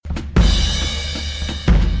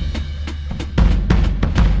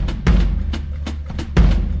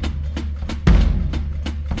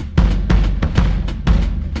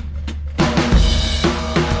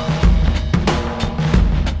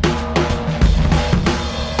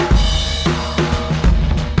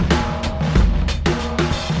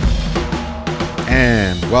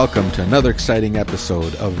Welcome to another exciting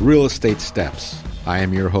episode of Real Estate Steps. I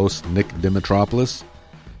am your host, Nick Dimitropoulos,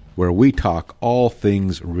 where we talk all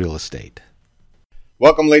things real estate.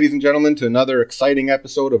 Welcome, ladies and gentlemen, to another exciting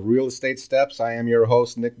episode of Real Estate Steps. I am your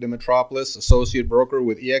host, Nick Dimitropoulos, Associate Broker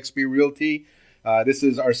with eXp Realty. This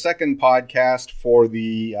is our second podcast for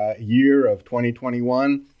the year of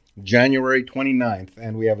 2021, January 29th,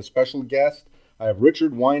 and we have a special guest. I have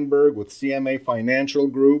Richard Weinberg with CMA Financial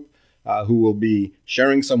Group, who will be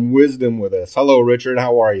sharing some wisdom with us. Hello, Richard.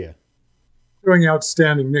 How are you? Doing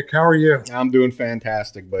outstanding, Nick. How are you? I'm doing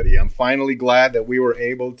fantastic, buddy. I'm finally glad that we were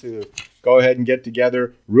able to go ahead and get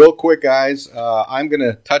together. Real quick, guys, I'm going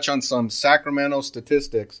to touch on some Sacramento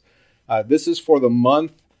statistics. This is for the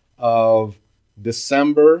month of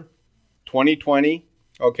December 2020.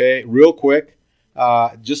 Okay, real quick.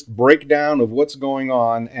 Just breakdown of what's going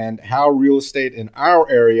on and how real estate in our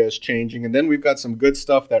area is changing. And then we've got some good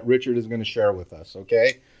stuff that Richard is going to share with us,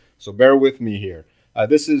 okay? So bear with me here.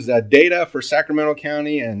 This is data for Sacramento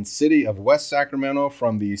County and City of West Sacramento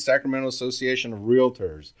from the Sacramento Association of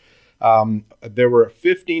Realtors. There were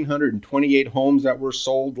 1,528 homes that were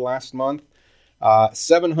sold last month.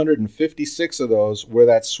 756 of those were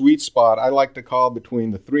that sweet spot I like to call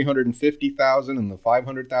between the $350,000 and the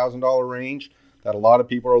 $500,000 range that a lot of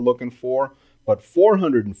people are looking for, but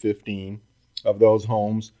 415 of those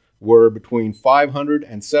homes were between $500,000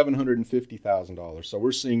 and $750,000. So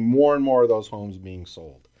we're seeing more and more of those homes being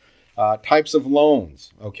sold. Types of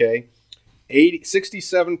loans, okay?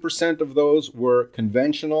 67% of those were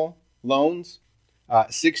conventional loans,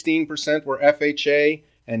 16% were FHA,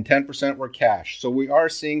 and 10% were cash. So we are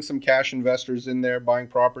seeing some cash investors in there buying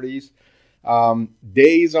properties.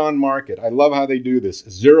 Days on market. I love how they do this.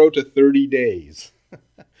 0 to 30 days.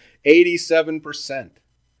 87%.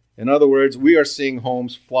 In other words, we are seeing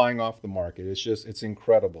homes flying off the market. It's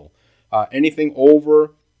incredible. Anything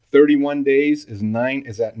over 31 days is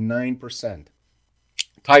at 9%.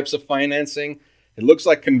 Types of financing. It looks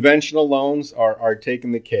like conventional loans are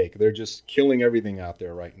taking the cake. They're just killing everything out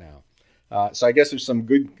there right now. So I guess there's some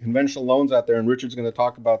good conventional loans out there, and Richard's going to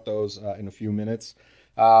talk about those in a few minutes.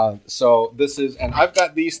 So this is, and I've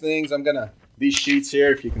got these things, these sheets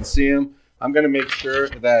here, if you can see them, I'm going to make sure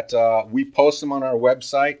that we post them on our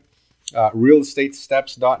website,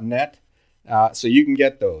 realestatesteps.net, so you can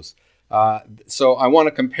get those. So I want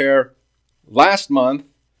to compare last month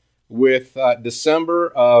with December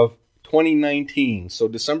of 2019. So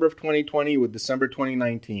December of 2020 with December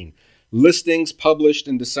 2019. Listings published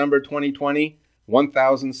in December 2020,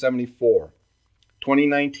 1,074.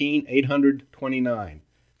 2019, 829.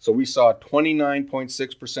 So we saw a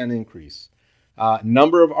 29.6% increase.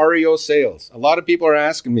 Number of REO sales. A lot of people are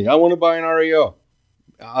asking me, I want to buy an REO.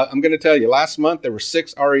 I'm going to tell you, last month there were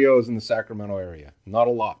 6 REOs in the Sacramento area. Not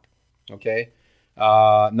a lot, okay?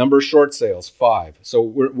 Number of short sales, 5. So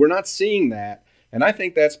we're not seeing that, and I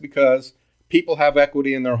think that's because people have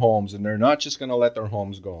equity in their homes, and they're not just going to let their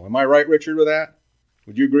homes go. Am I right, Richard, with that?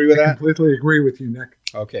 Would you agree with that? I completely agree with you, Nick.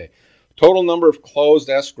 Okay. Total number of closed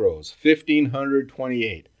escrows,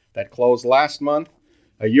 1,528. That closed last month.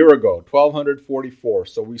 A year ago, 1,244.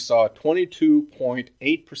 So we saw a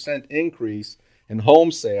 22.8% increase in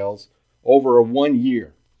home sales over a 1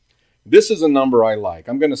 year. This is a number I like.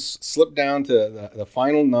 I'm going to slip down to the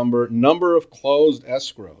final number of closed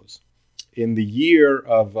escrows in the year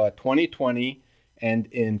of 2020 and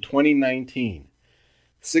in 2019.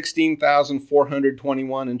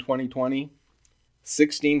 16,421 in 2020.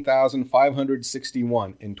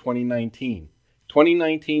 16,561 in 2019.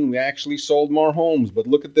 2019, we actually sold more homes, but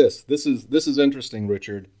look at this. This is interesting,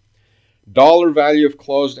 Richard. Dollar value of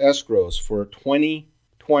closed escrows for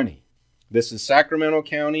 2020. This is Sacramento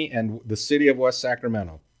County and the City of West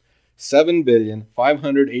Sacramento.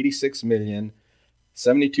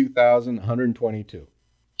 $7,586,072,122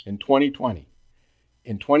 in 2020.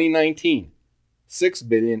 In 2019,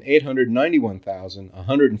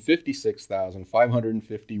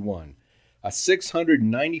 $6,891,156,551, a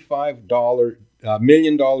 $695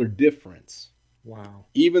 million difference. Wow!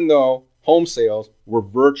 Even though home sales were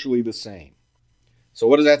virtually the same. So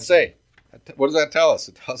what does that say? What does that tell us?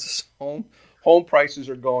 It tells us home prices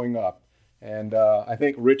are going up, and I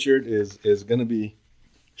think Richard is going to be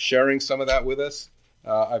sharing some of that with us.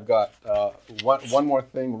 I've got one more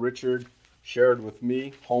thing Richard shared with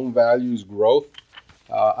me: home values growth.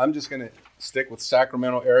 I'm just going to stick with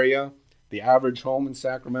Sacramento area. The average home in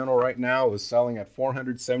Sacramento right now is selling at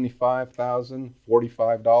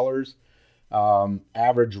 $475,045.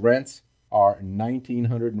 Average rents are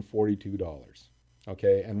 $1,942.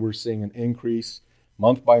 Okay, and we're seeing an increase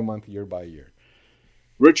month by month, year by year.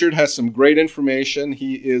 Richard has some great information.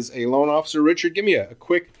 He is a loan officer. Richard, give me a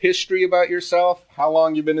quick history about yourself. How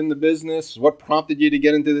long you've been in the business? What prompted you to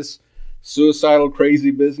get into this suicidal,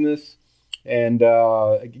 crazy business? And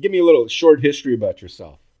give me a little short history about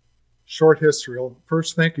yourself. Short history. Well,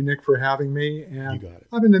 first, thank you, Nick, for having me. And You got it.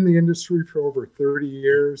 I've been in the industry for over 30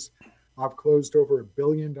 years. I've closed over $1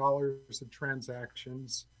 billion of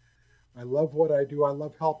transactions. I love what I do. I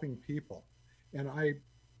love helping people. And I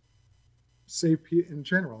in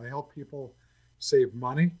general, I help people save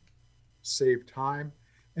money, save time,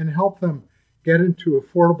 and help them get into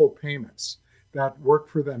affordable payments that work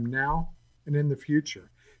for them now and in the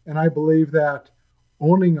future. And I believe that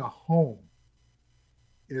owning a home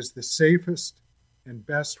is the safest and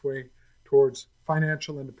best way towards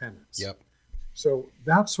financial independence. Yep. So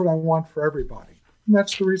that's what I want for everybody. And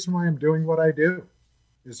that's the reason why I'm doing what I do,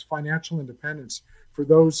 is financial independence for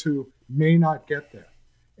those who may not get there.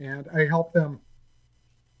 And I help them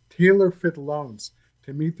tailor fit loans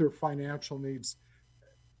to meet their financial needs,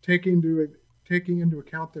 taking into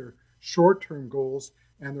account their short-term goals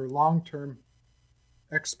and their long-term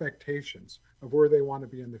expectations of where they want to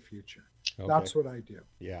be in the future. Okay. That's what I do.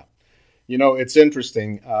 Yeah. You know, it's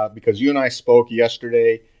interesting because you and I spoke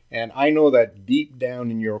yesterday, and I know that deep down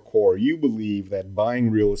in your core, you believe that buying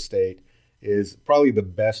real estate is probably the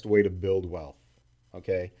best way to build wealth.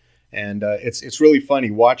 Okay. And it's really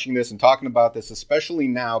funny watching this and talking about this, especially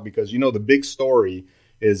now, because, you know, the big story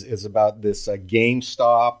is about this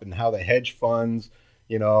GameStop and how the hedge funds,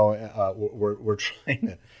 you know, we're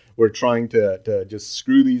trying to just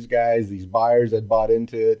screw these guys, these buyers that bought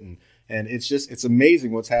into it. And it's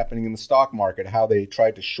amazing what's happening in the stock market, how they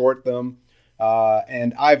tried to short them.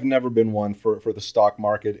 And I've never been one for the stock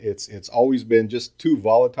market. It's always been just too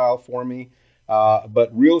volatile for me.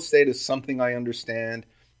 But real estate is something I understand.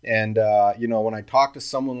 And, you know, when I talk to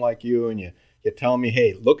someone like you and you tell me,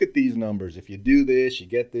 hey, look at these numbers. If you do this, you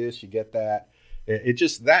get that. It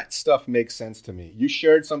just, that stuff makes sense to me. You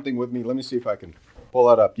shared something with me. Let me see if I can pull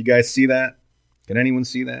that up. You guys see that? Can anyone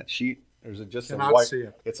see that sheet? Or is it just a white? See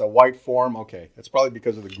it. It's a white form. Okay. It's probably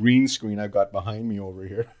because of the green screen I've got behind me over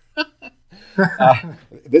here.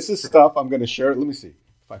 This is stuff I'm going to share. Let me see.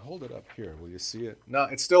 If I hold it up here, will you see it? No,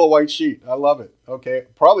 it's still a white sheet. I love it. Okay.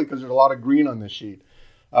 Probably because there's a lot of green on this sheet.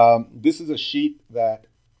 This is a sheet that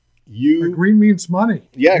But green means money.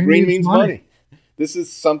 Yeah, green means money. This is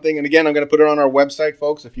something, and again, I'm going to put it on our website,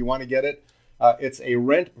 folks, if you want to get it. It's a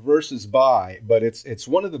rent versus buy, but it's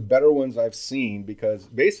one of the better ones I've seen because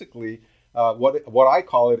basically what I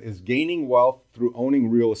call it is gaining wealth through owning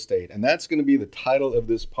real estate. And that's going to be the title of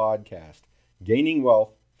this podcast, Gaining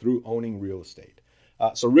Wealth Through Owning Real Estate.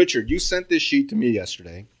 So Richard, you sent this sheet to me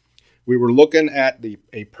yesterday. We were looking at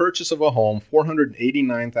a purchase of a home,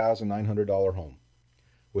 $489,900 home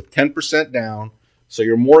with 10% down. So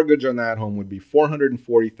your mortgage on that home would be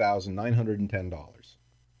 $440,910.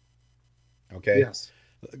 Okay? Yes.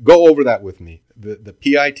 Go over that with me. The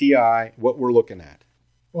PITI, what we're looking at.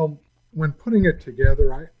 Well, when putting it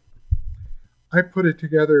together, I put it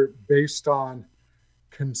together based on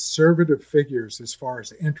conservative figures as far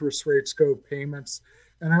as interest rates go, payments,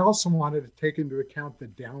 and I also wanted to take into account the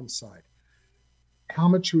downside. How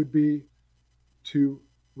much it would be to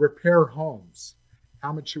repair homes,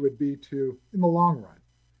 how much it would be to in the long run.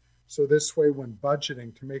 So this way, when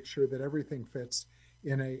budgeting, to make sure that everything fits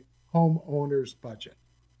in a homeowner's budget,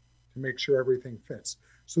 to make sure everything fits.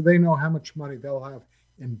 So they know how much money they'll have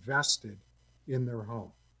invested in their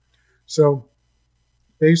home. So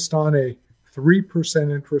based on a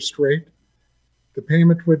 3% interest rate, the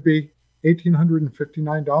payment would be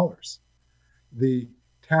 $1,859. The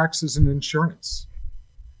taxes and insurance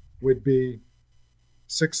would be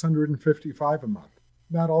 $655 a month.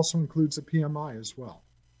 That also includes a PMI as well.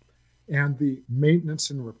 And the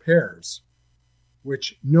maintenance and repairs,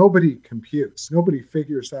 which nobody computes, nobody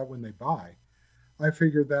figures that when they buy. I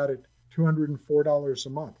figured that at $204 a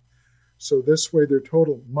month. So this way their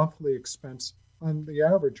total monthly expense on the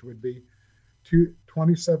average would be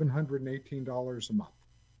 $2,718 a month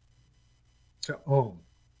to own.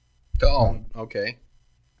 To own, okay.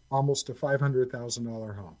 Almost a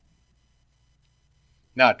 $500,000 home.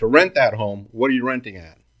 Now, to rent that home, what are you renting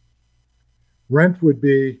at? Rent would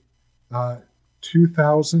be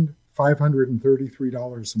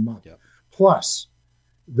 $2,533 a month. Yep. Plus,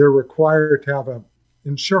 they're required to have a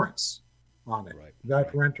insurance on it. Right,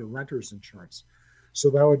 that right. renter's insurance.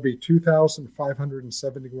 So that would be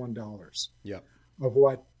 $2,571 Yep. of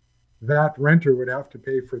what that renter would have to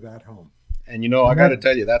pay for that home. And you know, I got to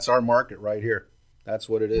tell you, that's our market right here. That's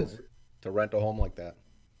what it is, to rent a home like that.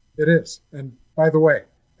 It is. And by the way,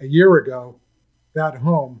 a year ago, that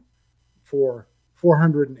home for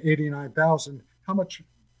 $489,000.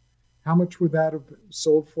 How much would that have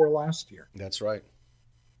sold for last year? That's right.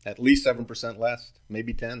 At least 7% less,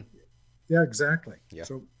 maybe 10. Yeah, exactly. Yeah.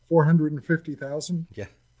 So 450,000, Yeah.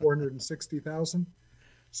 460,000.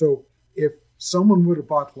 So if someone would have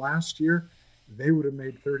bought last year, they would have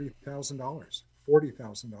made $30,000,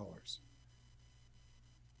 $40,000.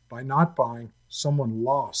 By not buying, someone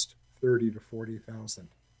lost 30 to 40,000.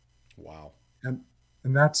 Wow.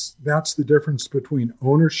 And that's the difference between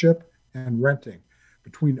ownership and renting,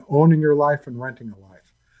 between owning your life and renting a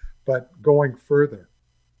life. But going further,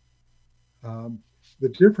 the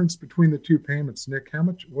difference between the two payments, Nick,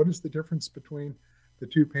 what is the difference between the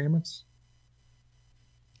two payments?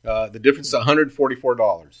 The difference is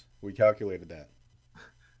 $144. We calculated that.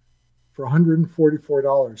 For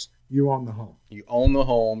 $144, you own the home. You own the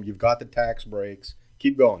home. You've got the tax breaks.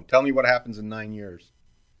 Keep going. Tell me what happens in 9 years.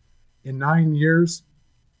 In 9 years,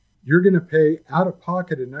 you're going to pay out of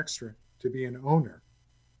pocket an extra to be an owner,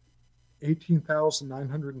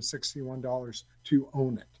 $18,961 to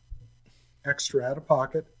own it. Extra out of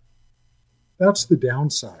pocket. That's the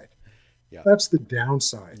downside. Yeah. That's the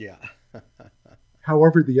downside. Yeah.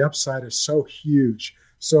 However, the upside is so huge.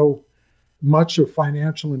 So much of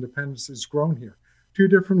financial independence has grown here. Two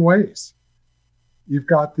different ways. You've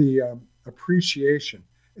got the appreciation.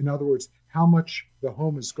 In other words, how much the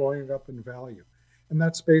home is going up in value. And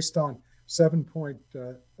that's based on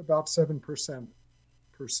about 7%,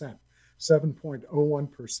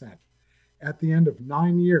 7.01%. At the end of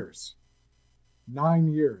 9 years,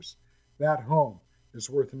 that home is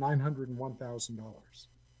worth $901,000.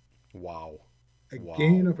 Wow. A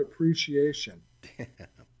gain of appreciation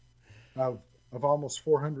of almost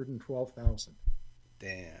 $412,000.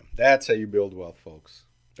 Damn. That's how you build wealth, folks.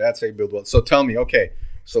 That's how you build wealth. So tell me, okay,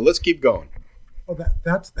 so let's keep going. Well,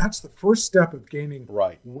 that's the first step of gaining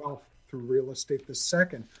right. wealth through real estate. The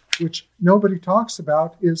second, which nobody talks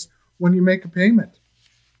about, is when you make a payment.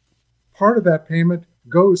 Part of that payment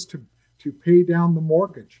goes to pay down the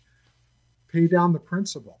mortgage, pay down the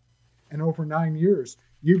principal. And over 9 years,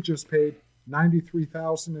 you've just paid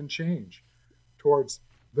 $93,000 and change towards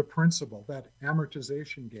the principal, that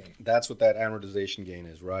amortization gain. That's what that amortization gain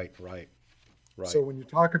is. Right. So when you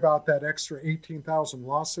talk about that extra $18,000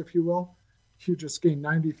 loss, if you will, you just gain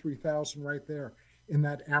 $93,000 right there in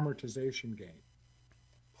that amortization gain.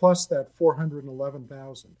 Plus that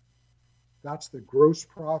 $411,000. That's the gross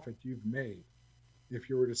profit you've made if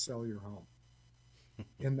you were to sell your home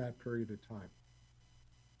in that period of time.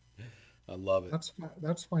 I love it.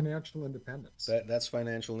 That's financial independence. That's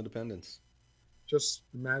financial independence. Just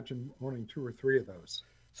imagine owning 2 or 3 of those.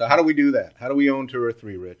 So how do we do that? How do we own 2 or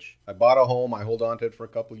 3, Rich? I bought a home. I hold on to it for a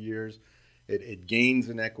couple of years. It gains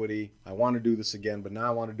in equity. I want to do this again, but now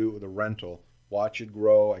I want to do it with a rental. Watch it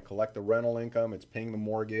grow. I collect the rental income. It's paying the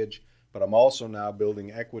mortgage. But I'm also now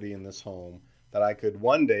building equity in this home that I could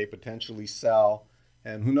one day potentially sell.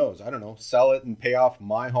 And who knows? I don't know. Sell it and pay off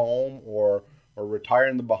my home or retire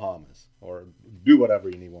in the Bahamas or do whatever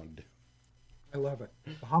you want to do. I love it.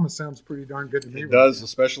 Bahamas sounds pretty darn good to me. It does,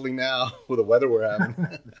 especially now with the weather we're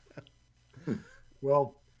having.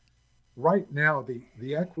 Well, right now,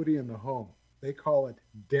 the equity in the home, they call it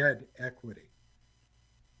dead equity.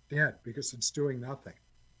 Dead because it's doing nothing.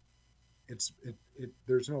 It's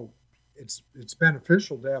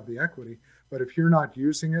beneficial to have the equity, but if you're not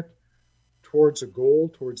using it towards a goal,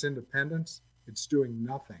 towards independence, it's doing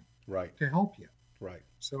nothing to help you. Right.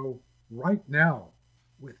 So right now,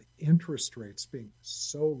 with interest rates being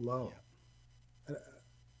so low,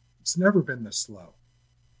 it's never been this low.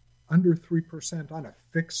 Under 3% on a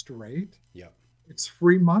fixed rate. Yeah. It's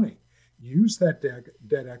free money. Use that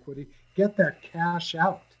debt equity. Get that cash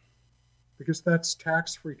out because that's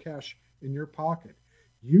tax-free cash in your pocket.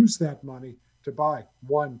 Use that money to buy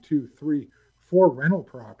 1, 2, 3, 4 rental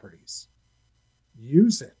properties.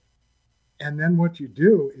 Use it. And then what you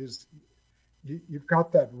do is you've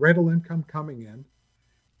got that rental income coming in,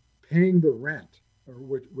 paying the rent, or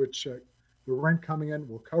which the rent coming in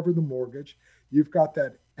will cover the mortgage. You've got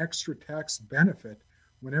that extra tax benefit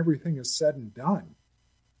when everything is said and done.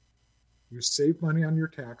 You save money on your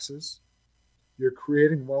taxes. You're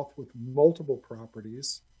creating wealth with multiple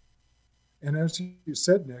properties. And as you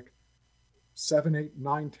said, Nick, 7, 8,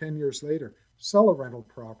 9, 10 years later, sell a rental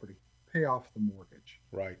property, pay off the mortgage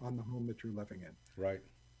on the home that you're living in. Right.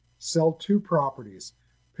 Sell 2 properties,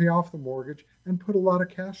 pay off the mortgage, and put a lot of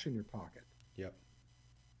cash in your pocket. Yep.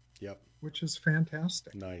 Which is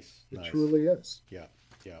fantastic. Nice. It truly is. Yeah.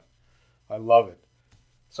 I love it.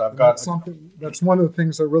 So that's one of the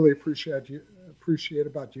things I really appreciate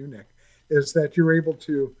about you, Nick, is that you're able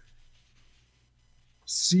to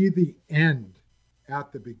see the end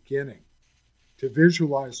at the beginning to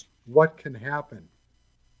visualize what can happen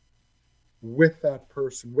with that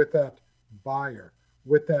person, with that buyer,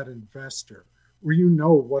 with that investor, where you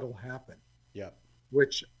know what'll happen. Yeah.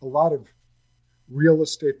 Which a lot of real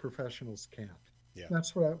estate professionals can't. Yeah.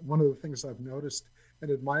 That's one of the things I've noticed and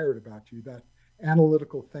admired about you, that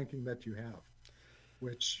analytical thinking that you have,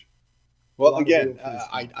 which... Well, again,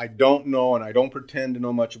 I don't know, and I don't pretend to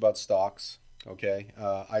know much about stocks. Okay.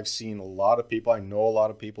 I've seen a lot of people. I know a lot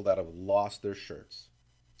of people that have lost their shirts.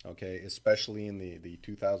 Okay. Especially in the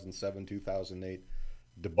 2007, 2008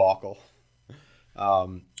 debacle.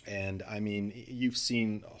 And I mean, you've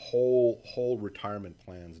seen whole retirement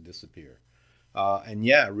plans disappear. And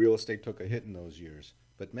yeah, real estate took a hit in those years,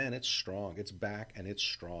 but man, it's strong. It's back and it's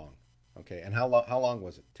strong. Okay. And how long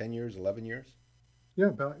was it? 10 years, 11 years? Yeah,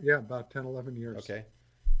 about 10, 11 years. Okay.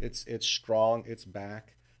 It's strong. It's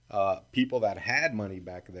back. People that had money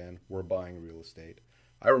back then were buying real estate.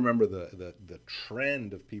 I remember the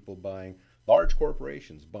trend of people buying, large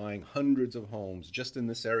corporations buying hundreds of homes just in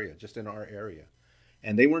this area, just in our area.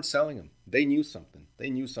 And they weren't selling them. They knew something. They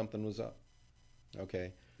knew something was up.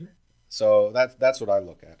 Okay. Yeah. So that's what I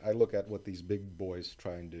look at. I look at what these big boys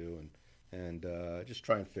try and do and just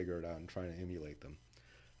try and figure it out and try to emulate them.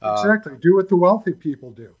 Exactly. Do what the wealthy people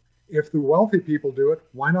do. If the wealthy people do it,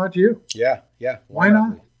 why not you? Yeah. Why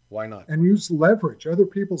not? Why not? And use leverage, other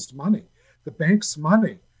people's money, the bank's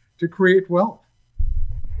money, to create wealth.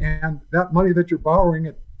 And that money that you're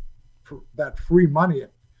borrowing, that free money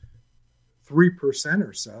at 3%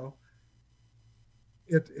 or so,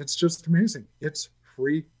 it's just amazing. It's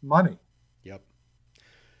free money. Yep.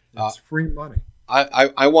 It's free money.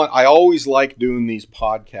 I always like doing these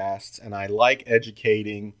podcasts, and I like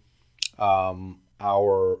educating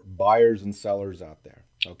our buyers and sellers out there.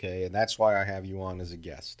 Okay, and that's why I have you on as a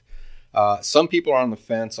guest. Some people are on the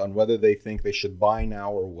fence on whether they think they should buy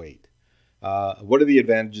now or wait. What are the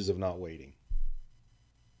advantages of not waiting?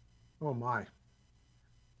 Oh my.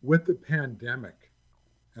 With the pandemic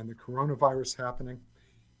and the coronavirus happening,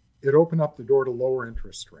 it opened up the door to lower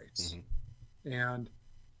interest rates. Mm-hmm. And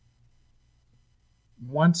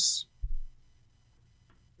once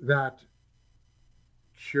that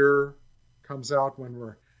cure comes out, when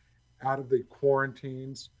we're out of the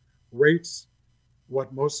quarantines, rates,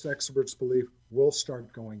 what most experts believe, will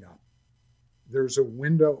start going up. There's a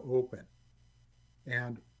window open.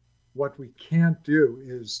 And what we can't do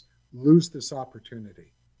is lose this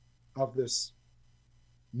opportunity of this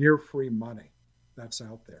near free money that's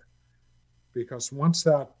out there. Because once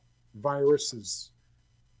that virus is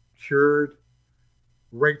cured,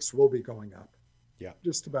 rates will be going up. Yeah.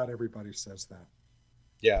 Just about everybody says that.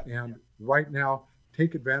 Yeah. And right now,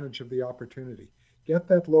 take advantage of the opportunity. Get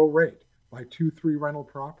that low rate. Buy 2-3 rental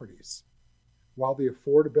properties while the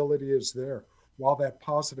affordability is there, while that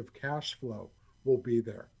positive cash flow will be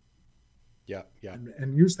there. Yeah.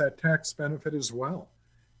 And use that tax benefit as well.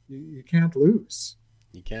 You can't lose.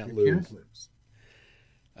 You can't lose.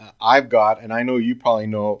 I've got, and I know you probably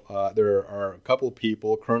know, there are a couple of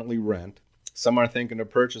people currently rent. Some are thinking to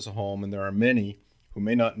purchase a home, and there are many who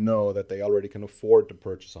may not know that they already can afford to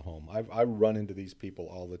purchase a home. I run into these people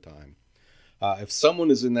all the time. If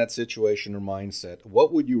someone is in that situation or mindset,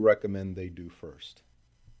 what would you recommend they do first?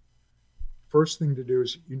 First thing to do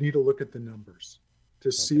is you need to look at the numbers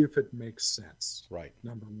to see if it makes sense. Right.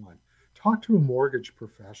 Number one. Talk to a mortgage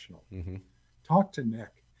professional. Mm-hmm. Talk to Nick.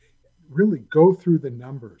 Really go through the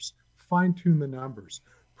numbers, fine-tune the numbers,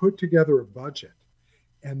 put together a budget.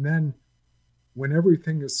 And then when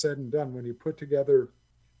everything is said and done, when you put together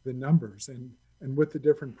the numbers and with the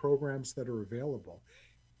different programs that are available,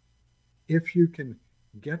 if you can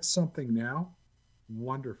get something now,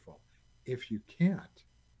 wonderful. If you can't,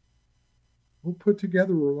 we'll put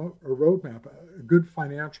together a roadmap. A good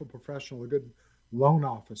financial professional, a good loan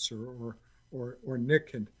officer, or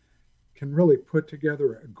Nick can really put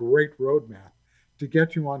together a great roadmap to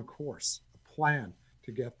get you on course, a plan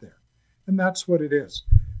to get there. And that's what it is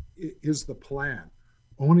the plan.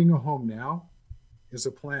 Owning a home now is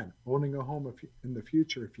a plan. Owning a home in the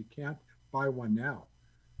future, if you can't buy one now,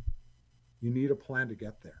 you need a plan to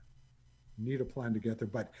get there.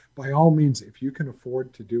 But by all means, if you can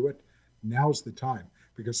afford to do it, now's the time,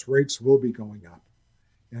 because rates will be going up.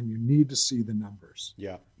 And you need to see the numbers.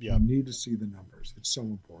 Yeah. You need to see the numbers. It's so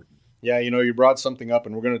important. Yeah, you brought something up,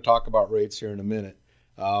 and we're going to talk about rates here in a minute.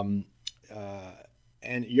 And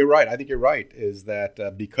you're right. I think you're right, is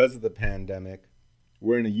that because of the pandemic,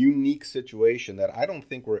 we're in a unique situation that I don't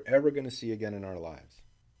think we're ever going to see again in our lives.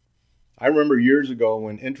 I remember years ago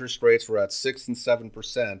when interest rates were at 6 and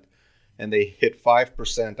 7% and they hit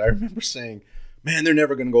 5%. I remember saying, man, they're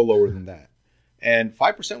never going to go lower than that. And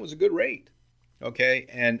 5% was a good rate. Okay.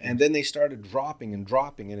 And then they started dropping and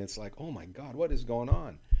dropping. And it's like, oh my God, what is going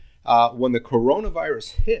on? When the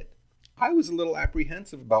coronavirus hit, I was a little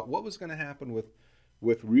apprehensive about what was going to happen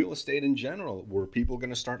with real estate in general. Were people going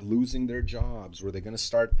to start losing their jobs? Were they going to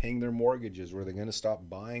start paying their mortgages? Were they going to stop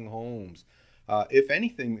buying homes? If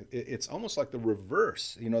anything, it's almost like the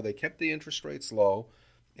reverse. They kept the interest rates low.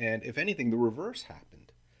 And if anything, the reverse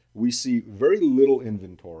happened. We see very little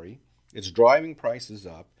inventory. It's driving prices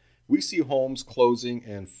up. We see homes closing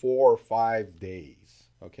in 4 or 5 days.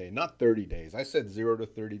 Okay, not 30 days. I said 0 to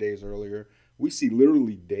 30 days earlier. We see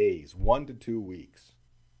literally days, 1 to 2 weeks.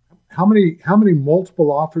 How many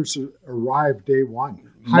multiple offers arrive day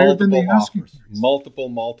one? Higher than the asking price.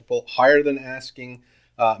 Multiple, higher than asking.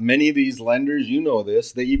 Many of these lenders, you know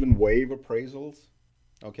this, they even waive appraisals.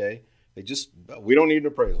 Okay, we don't need an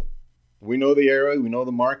appraisal. We know the area, we know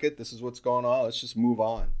the market. This is what's going on. Let's just move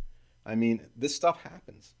on. I mean, this stuff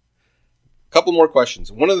happens. A couple more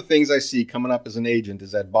questions. One of the things I see coming up as an agent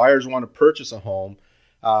is that buyers want to purchase a home.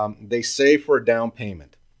 They save for a down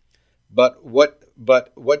payment. But what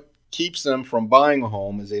keeps them from buying a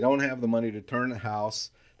home is they don't have the money to turn the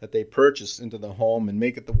house that they purchased into the home and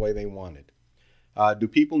make it the way they wanted. Do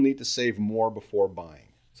people need to save more before buying?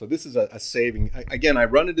 So this is a saving. Again, I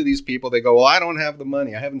run into these people. They go, well, I don't have the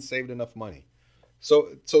money. I haven't saved enough money. So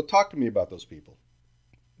talk to me about those people.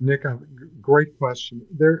 Nick, great question.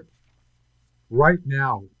 Right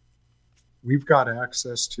now, we've got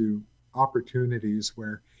access to opportunities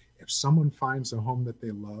where if someone finds a home that they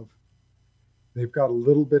love, they've got a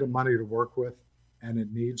little bit of money to work with, and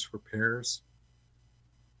it needs repairs,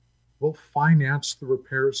 we'll finance the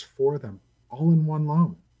repairs for them all in one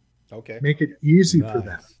loan. Okay. Make it easy for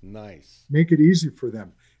them. Nice. Make it easy for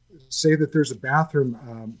them. Say that there's a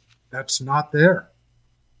bathroom that's not there.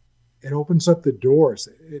 It opens up the doors.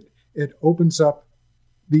 It opens up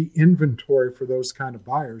the inventory for those kind of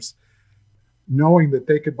buyers, knowing that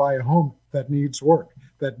they could buy a home that needs work,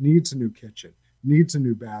 that needs a new kitchen, needs a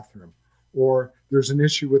new bathroom, or there's an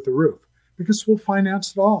issue with the roof, because we'll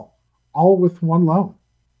finance it all with one loan.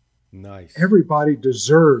 Nice. Everybody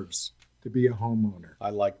deserves to be a homeowner.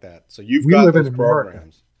 I like that. So you've got those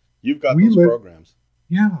programs. You've got those programs.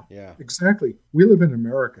 Yeah, exactly. We live in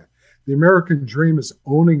America. The American dream is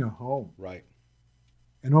owning a home. Right.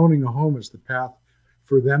 And owning a home is the path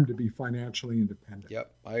for them to be financially independent.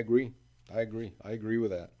 Yep, I agree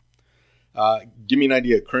with that. Give me an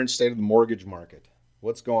idea, current state of the mortgage market.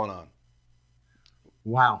 What's going on?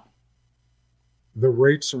 Wow. The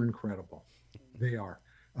rates are incredible. They are.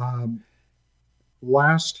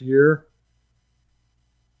 Last year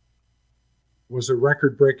was a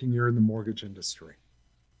record-breaking year in the mortgage industry.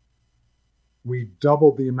 We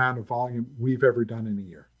doubled the amount of volume we've ever done in a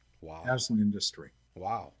year. Wow. As an industry.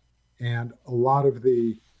 Wow. And a lot of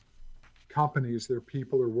the companies, their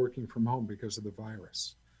people are working from home because of the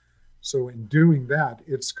virus. So in doing that,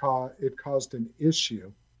 it caused an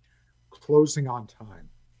issue closing on time.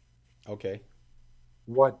 Okay.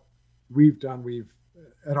 What we've done,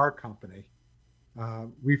 at our company,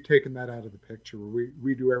 we've taken that out of the picture.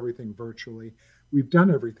 We do everything virtually. We've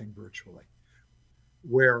done everything virtually,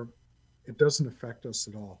 where it doesn't affect us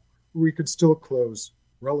at all. We could still close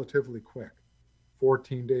relatively quick,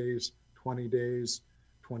 14 days, 20 days,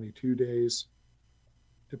 22 days,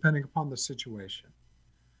 depending upon the situation.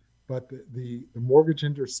 But the mortgage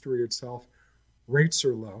industry itself, rates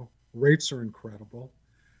are low, rates are incredible.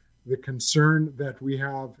 The concern that we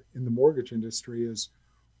have in the mortgage industry is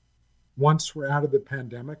once we're out of the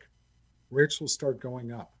pandemic, rates will start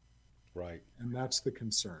going up. Right. And that's the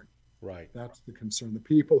concern. Right. That's the concern. The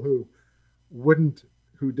people who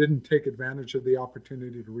didn't take advantage of the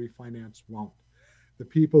opportunity to refinance won't. The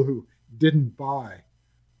people who didn't buy,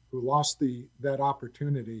 who lost that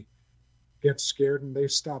opportunity, get scared and they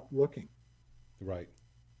stop looking. Right.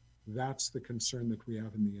 That's the concern that we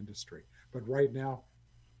have in the industry. But right now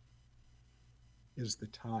is the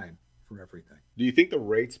time for everything. Do you think the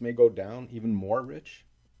rates may go down even more, Rich?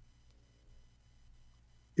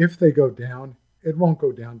 If they go down, it won't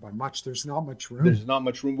go down by much. There's not much room. There's not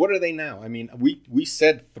much room. What are they now? I mean, we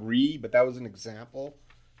said 3, but that was an example.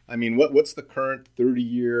 I mean, what's the current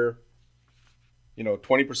 30-year,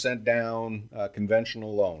 20% down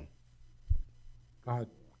conventional loan?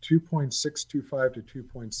 2.625 to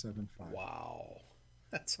 2.75. Wow,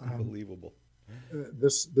 that's unbelievable.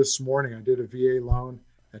 This morning, I did a VA loan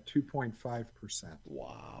at 2.5%.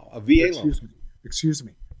 Wow, a VA loan. Excuse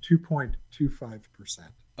me, 2.25%.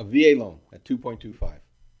 A VA loan at 2.25.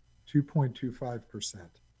 2.25%.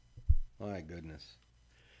 My goodness.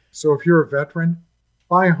 So if you're a veteran,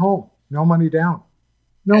 buy a home, no money down.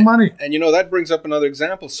 No money. And that brings up another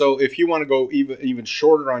example. So if you want to go even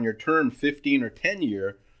shorter on your term, 15 or 10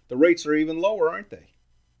 year, the rates are even lower, aren't they?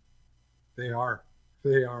 They are.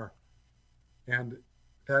 They are. And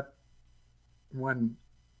that, when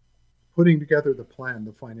putting together the plan,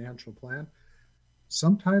 the financial plan,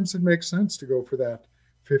 sometimes it makes sense to go for that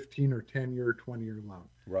 15 or 10 year, 20-year loan.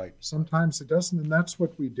 Right. Sometimes it doesn't, and that's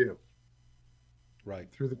what we do. Right.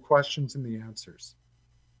 Through the questions and the answers.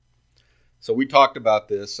 So we talked about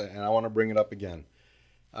this, and I want to bring it up again.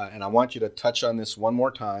 And I want you to touch on this one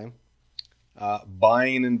more time.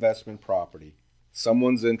 Buying an investment property.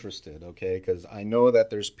 Someone's interested, okay? Because I know that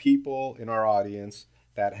there's people in our audience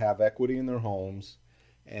that have equity in their homes,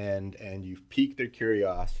 and you've piqued their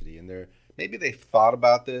curiosity, and maybe they've thought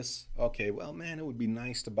about this. Okay, well, man, it would be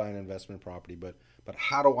nice to buy an investment property, but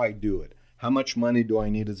how do I do it? How much money do I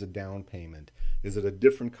need as a down payment? Is it a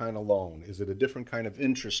different kind of loan? Is it a different kind of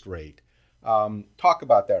interest rate? Talk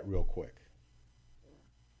about that real quick.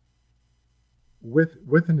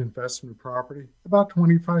 With an investment property, about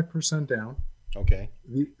 25% down. Okay.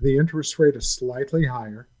 The interest rate is slightly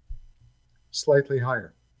higher,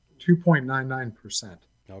 2.99%.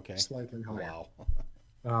 Okay. Slightly higher.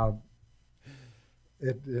 Wow.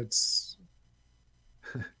 It's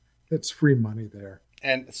free money there.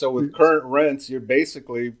 And so with current rents, you're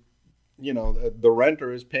basically, the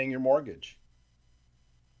renter is paying your mortgage.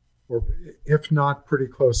 Or if not pretty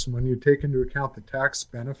close. And when you take into account the tax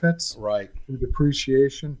benefits, right, the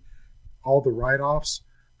depreciation, all the write-offs,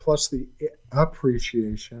 plus the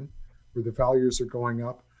appreciation, where the values are going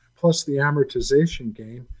up, plus the amortization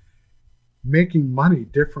gain, making money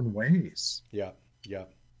different ways. Yeah.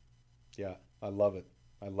 I love it.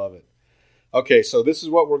 Okay, so this is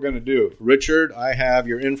what we're going to do. Richard, I have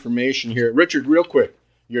your information here. Richard, real quick,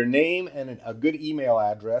 your name and a good email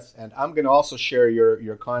address, and I'm going to also share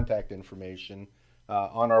your contact information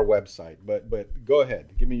on our website. But go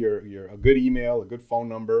ahead, give me a good email, a good phone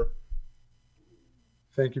number.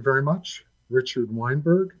 Thank you very much, Richard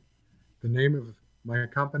Weinberg. The name of my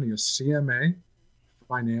company is CMA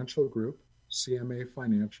Financial Group. CMA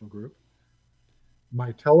Financial Group.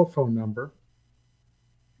 My telephone number,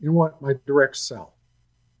 my direct cell.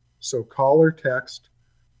 So call or text,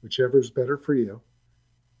 whichever is better for you,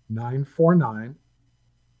 949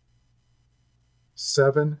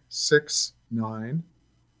 769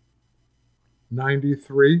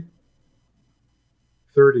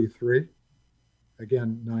 9333.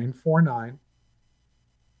 Again, 949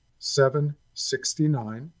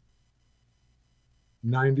 769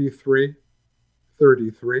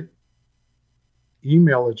 9333.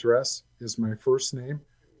 Email address is my first name,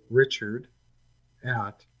 Richard,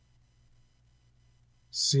 at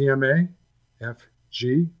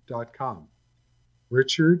cmafg.com.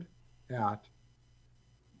 Richard at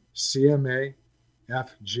cmafg.com.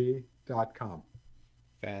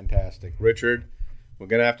 Fantastic. Richard, we're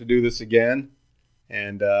going to have to do this again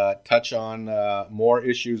and touch on more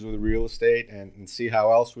issues with real estate and see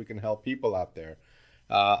how else we can help people out there.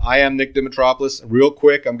 I am Nick Dimitropoulos. Real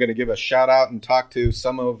quick, I'm going to give a shout out and talk to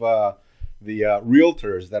some of the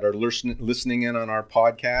realtors that are listening in on our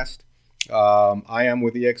podcast. I am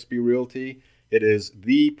with eXp Realty. It is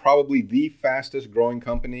probably the fastest growing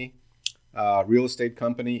company, real estate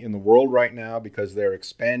company in the world right now, because they're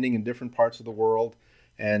expanding in different parts of the world.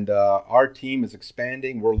 And our team is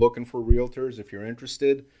expanding. We're looking for realtors. If you're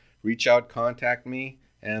interested, reach out, contact me,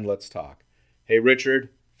 and let's talk. Hey, Richard,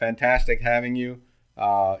 fantastic having you.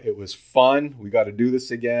 It was fun. We got to do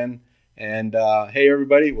this again. And hey,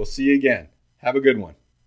 everybody, we'll see you again. Have a good one.